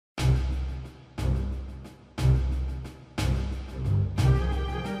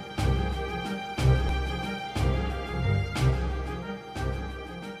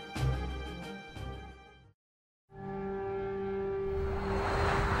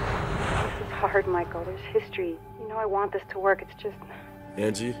hard, Michael. There's history. You know I want this to work. It's just...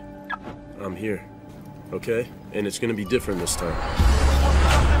 Angie, I'm here. Okay? And it's gonna be different this time.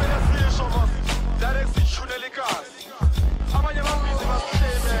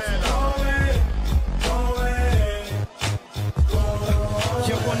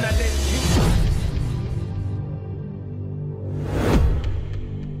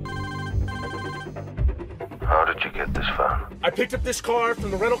 How did you get this phone? I picked up this car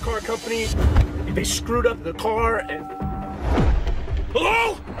from the rental car company. They screwed up the car and...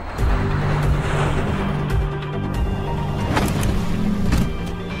 Hello?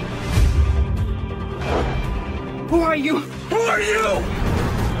 Who are you? Who are you?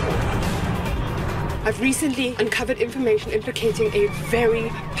 I've recently uncovered information implicating a very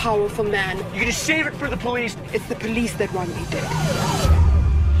powerful man. You're gonna save it for the police. It's the police that want me dead.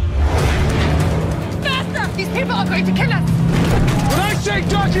 Faster! These people are going to kill us! When I say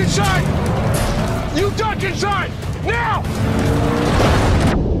duck inside, you duck inside! Now!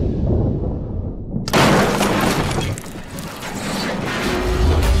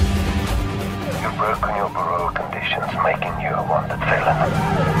 You've broken your parole conditions, making you a wanted felon.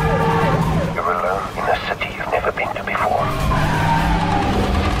 You're alone in a city you've never been to before.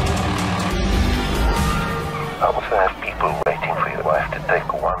 I also have people waiting for your wife to take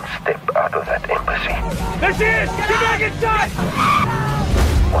one step out of that embassy. There she is! Get back inside!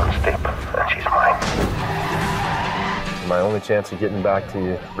 One step, and she's mine. My only chance of getting back to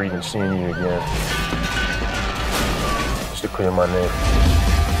you, breathing, seeing you again. Just to clear my name.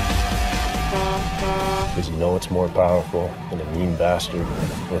 Because you know what's more powerful than a mean bastard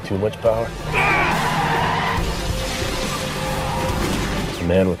with too much power? It's a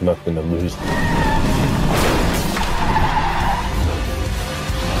man with nothing to lose.